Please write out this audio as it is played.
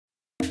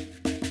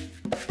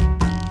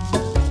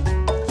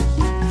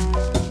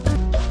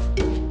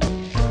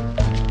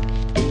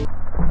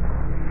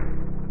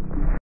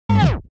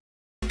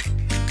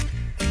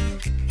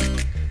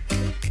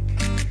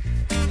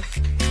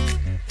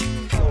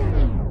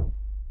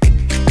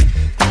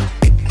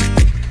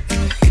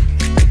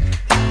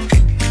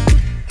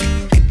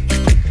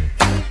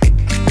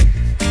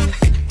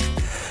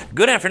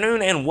Good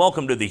afternoon and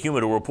welcome to the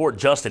Humidor Report.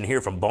 Justin here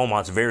from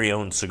Beaumont's very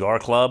own cigar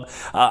club.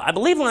 I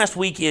believe last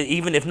week,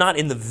 even if not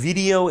in the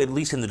video, at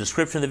least in the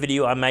description of the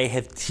video, I may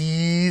have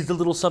teased a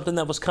little something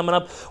that was coming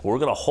up. We're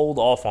going to hold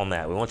off on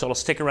that. We want y'all to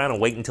stick around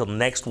and wait until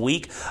next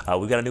week.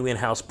 We've got a new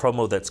in-house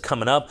promo that's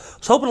coming up. I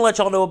was hoping to let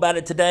y'all know about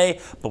it today,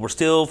 but we're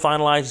still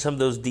finalizing some of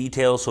those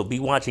details, so be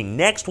watching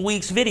next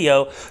week's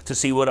video to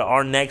see what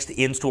our next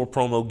in-store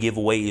promo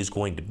giveaway is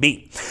going to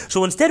be.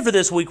 So instead for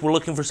this week, we're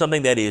looking for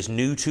something that is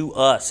new to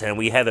us, and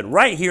we have it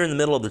right here in the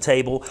middle of the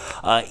table.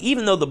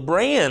 Even though the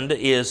brand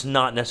is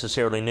not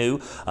necessarily new,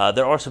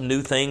 there are some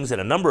new things and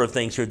a number of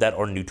things here that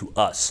are new to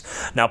us.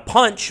 Now,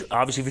 Punch,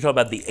 obviously, if you're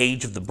talking about the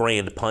age of the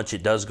brand Punch,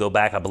 it does go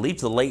back, I believe,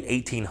 to the late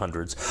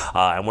 1800s,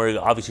 and we're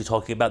obviously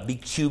talking about the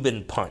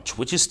Cuban Punch,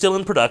 which is still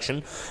in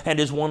production and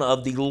is one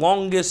of the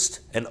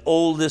longest and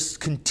oldest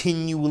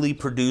continually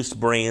produced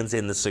brands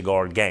in the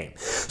cigar game.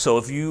 So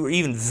if you're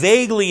even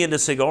vaguely into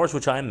cigars,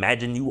 which I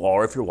imagine you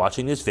are if you're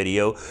watching this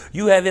video,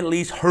 you have at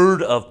least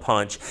heard of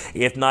Punch,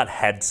 if not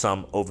had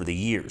some over the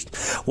years.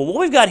 Well,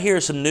 what we've got here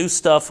is some new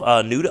stuff,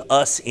 new to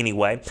us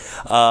anyway,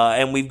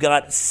 and we've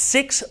got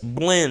 6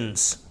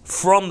 blends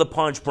from the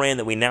Punch brand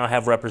that we now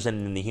have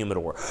represented in the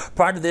Humidor.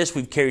 Prior to this,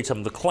 we've carried some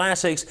of the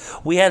classics.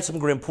 We had some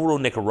Gran Puro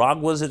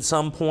Nicaraguas at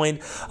some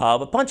point,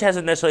 but Punch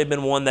hasn't necessarily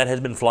been one that has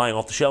been flying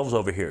off the shelves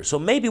over here. So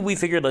maybe we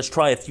figured let's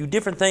try a few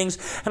different things,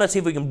 and let's see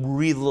if we can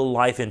breathe a little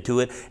life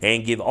into it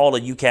and give all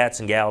of you cats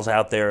and gals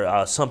out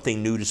there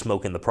something new to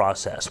smoke in the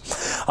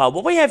process.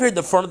 What we have here at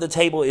the front of the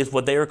table is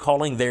what they are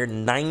calling their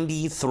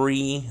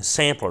 93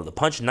 sampler, the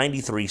Punch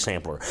 93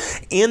 sampler.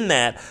 In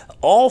that,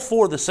 all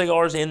 4 of the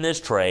cigars in this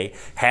tray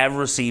have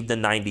received the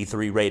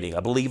 93 rating. I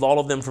believe all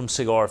of them from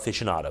Cigar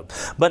Aficionado,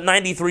 but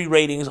 93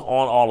 ratings on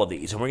all of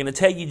these. And we're going to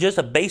tell you just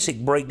a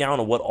basic breakdown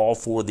of what all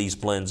 4 of these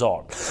blends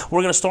are.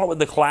 We're going to start with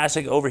the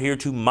classic over here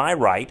to my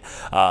right.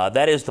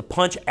 That is the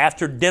Punch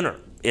After Dinner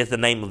is the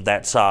name of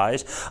that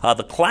size.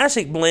 The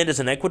classic blend is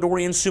an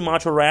Ecuadorian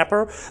Sumatra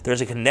wrapper.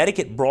 There's a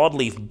Connecticut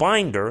broadleaf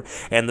binder,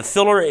 and the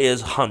filler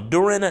is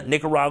Honduran,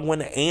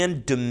 Nicaraguan,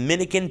 and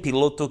Dominican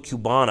Piloto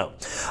Cubano.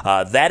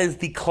 That is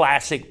the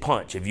classic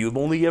Punch. If you've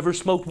only ever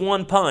smoked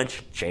one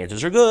Punch,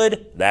 chances are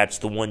good that's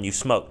the one you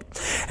smoked.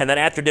 And that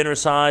after dinner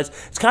size,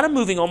 it's kind of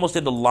moving almost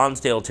into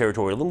Lonsdale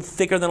territory. A little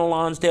thicker than a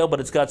Lonsdale, but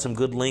it's got some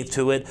good length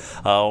to it.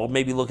 Or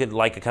maybe look at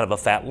like a kind of a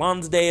fat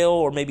Lonsdale,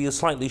 or maybe a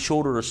slightly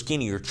shorter or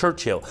skinnier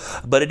Churchill.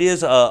 But it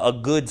is a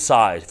good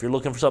size. If you're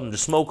looking for something to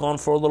smoke on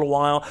for a little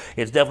while,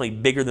 it's definitely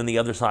bigger than the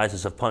other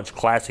sizes of Punch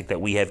Classic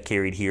that we have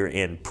carried here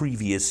in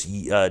previous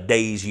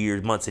days,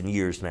 years, months, and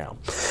years now.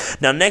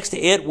 Now, next to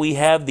it, we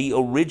have the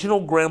original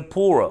Gran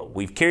Puro.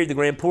 We've carried the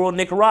Gran Puro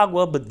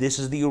Nicaragua, but this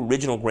is the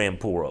original Gran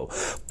Puro.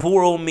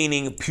 Puro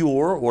meaning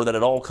pure, or that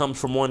it all comes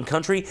from one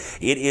country.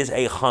 It is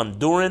a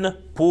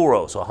Honduran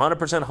Puro, so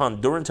 100%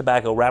 Honduran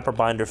tobacco wrapper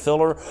binder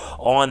filler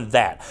on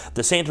that.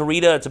 The Santa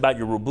Rita, it's about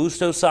your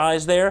Robusto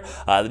size there.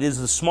 It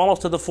is the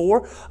smallest of the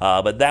 4,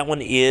 but that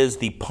one is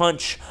the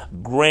Punch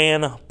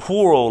Gran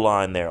Puro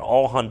line there,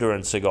 all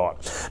Honduran cigar.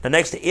 Now,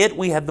 next to it,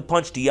 we have the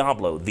Punch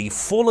Diablo, the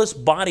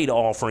fullest bodied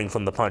offering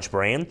from the Punch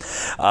brand.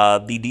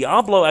 The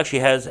Diablo actually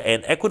has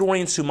an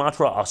Ecuadorian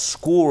Sumatra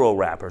Oscuro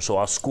wrapper, so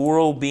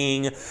Oscuro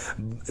being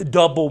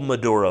double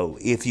Maduro,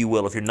 if you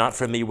will. If you're not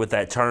familiar with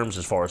that terms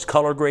as far as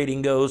color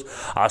grading goes,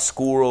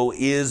 Oscuro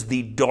is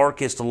the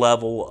darkest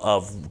level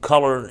of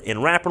color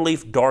in wrapper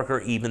leaf,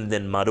 darker even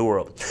than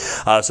Maduro.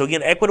 So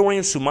again,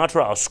 Ecuadorian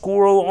Sumatra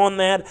Oscuro on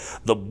that.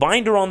 The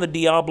binder on the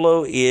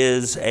Diablo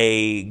is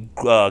a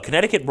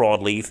Connecticut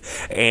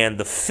broadleaf, and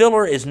the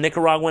filler is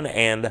Nicaraguan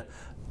and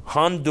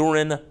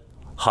Honduran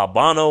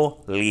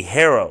Habano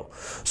Ligero.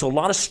 So a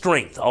lot of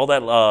strength. All that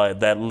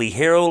that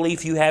Ligero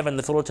leaf you have in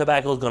the filler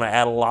tobacco is going to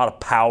add a lot of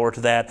power to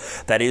that.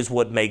 That is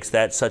what makes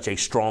that such a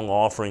strong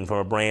offering from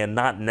a brand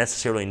not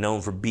necessarily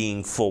known for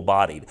being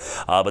full-bodied.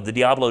 But the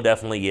Diablo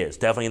definitely is.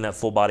 Definitely in that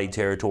full-bodied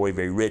territory.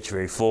 Very rich,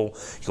 very full.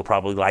 You'll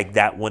probably like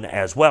that one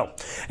as well.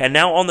 And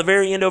now on the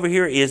very end over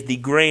here is the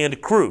Grand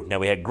Cru. Now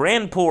we had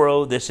Gran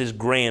Puro. This is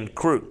Grand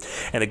Cru.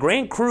 And the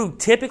Grand Cru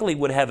typically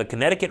would have a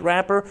Connecticut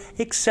wrapper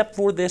except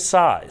for this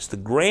size. The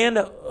Grand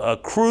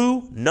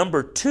Cru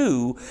number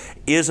 2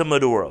 is a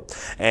Maduro.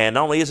 And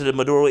not only is it a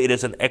Maduro, it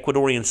is an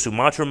Ecuadorian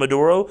Sumatra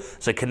Maduro.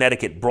 It's a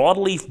Connecticut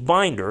broadleaf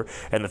binder,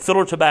 and the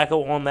filler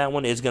tobacco on that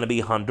one is going to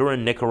be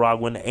Honduran,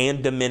 Nicaraguan,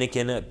 and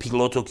Dominican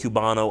Piloto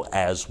Cubano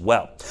as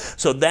well.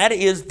 So that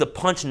is the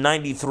Punch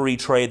 93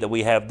 tray that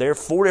we have there.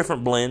 4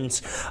 different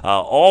blends,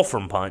 all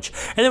from Punch.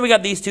 And then we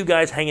got these 2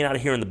 guys hanging out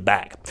here in the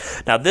back.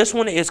 Now this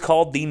one is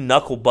called the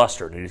Knuckle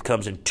Buster, and it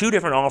comes in 2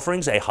 different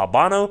offerings, a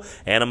Habano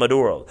and a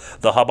Maduro.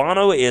 The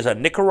Habano is a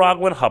Nicaraguan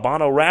Nicaraguan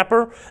Habano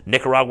wrapper,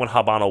 Nicaraguan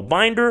Habano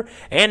binder,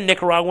 and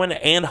Nicaraguan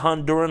and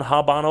Honduran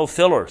Habano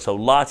filler. So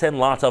lots and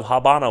lots of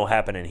Habano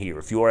happening here.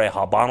 If you are a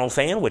Habano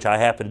fan, which I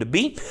happen to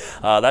be,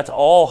 that's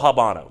all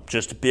Habano.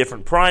 Just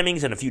different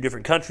primings and a few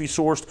different countries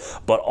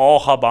sourced, but all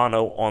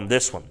Habano on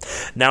this one.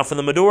 Now for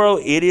the Maduro,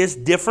 it is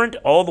different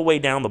all the way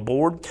down the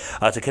board.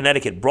 It's a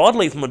Connecticut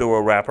broadleaf Maduro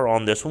wrapper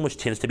on this one, which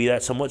tends to be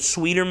that somewhat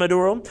sweeter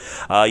Maduro.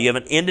 You have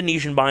an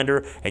Indonesian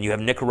binder, and you have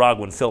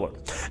Nicaraguan filler.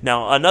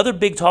 Now, another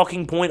big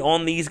talking point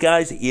on these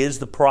guys is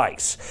the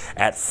price.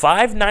 At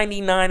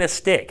 $5.99 a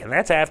stick, and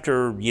that's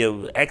after, you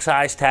know,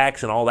 excise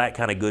tax and all that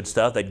kind of good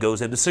stuff that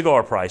goes into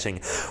cigar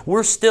pricing,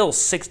 we're still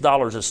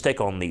 $6 a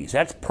stick on these.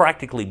 That's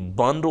practically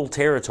bundle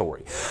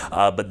territory.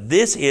 But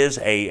this is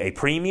a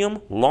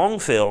premium, long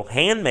fill,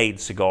 handmade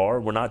cigar.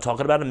 We're not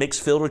talking about a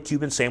mixed fill or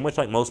Cuban sandwich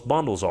like most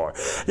bundles are.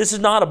 This is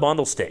not a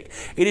bundle stick.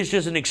 It is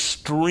just an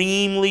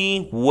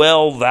extremely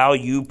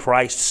well-value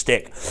priced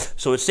stick.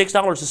 So at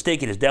 $6 a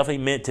stick, it is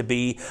definitely meant to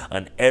be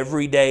an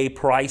everyday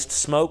priced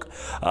smoke.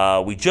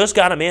 We just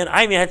got them in.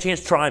 I haven't had a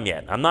chance to try them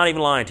yet. I'm not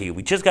even lying to you.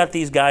 We just got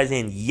these guys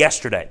in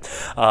yesterday.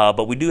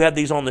 But we do have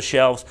these on the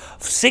shelves.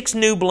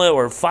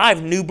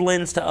 5 new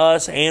blends to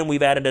us, and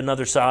we've added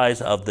another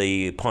size of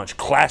the Punch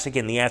Classic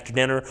in the after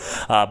dinner.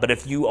 But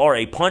if you are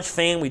a Punch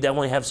fan, we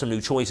definitely have some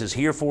new choices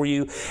here for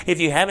you. If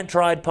you haven't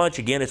tried Punch,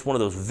 again, it's one of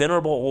those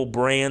venerable old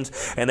brands,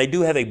 and they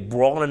do have a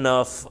broad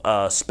enough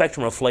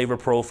spectrum of flavor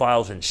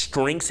profiles and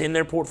strengths in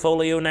their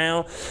portfolio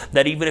now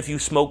that even if you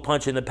smoked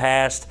Punch in the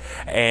past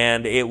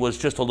and it was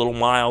just a little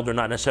mild or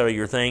not necessarily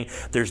your thing,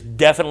 there's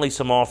definitely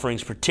some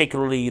offerings,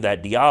 particularly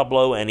that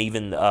Diablo and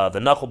even the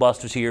Knuckle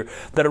Busters here,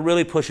 that are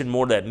really pushing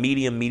more to that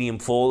medium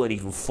full, and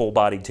even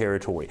full-bodied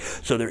territory.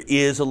 So there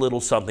is a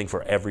little something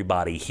for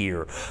everybody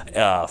here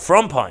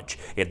from Punch,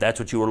 if that's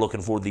what you were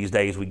looking for these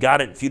days. We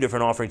got it, a few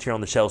different offerings here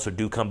on the shelf, so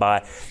do come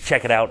by,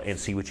 check it out, and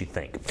see what you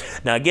think.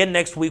 Now, again,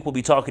 next week we'll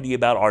be talking to you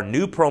about our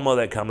new promo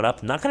that's coming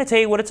up. I'm not going to tell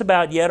you what it's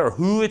about yet or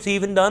who it's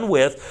even done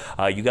with.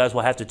 You guys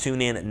will have to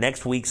tune in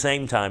next week,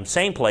 same time,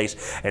 same place,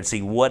 and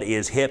see what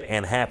is hip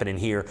and happening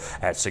here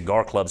at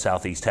Cigar Club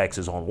Southeast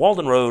Texas on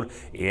Walden Road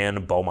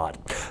in Beaumont.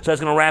 So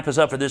that's going to wrap us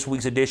up for this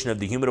week's edition of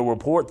the Humidor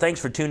Report. Thanks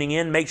for tuning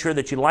in. Make sure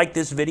that you like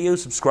this video,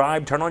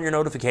 subscribe, turn on your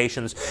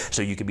notifications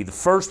so you can be the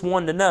first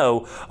one to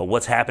know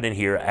what's happening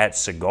here at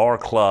Cigar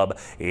Club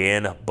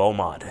in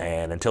Beaumont.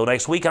 And until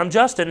next week, I'm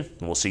Justin,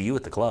 and we'll see you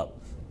at the club.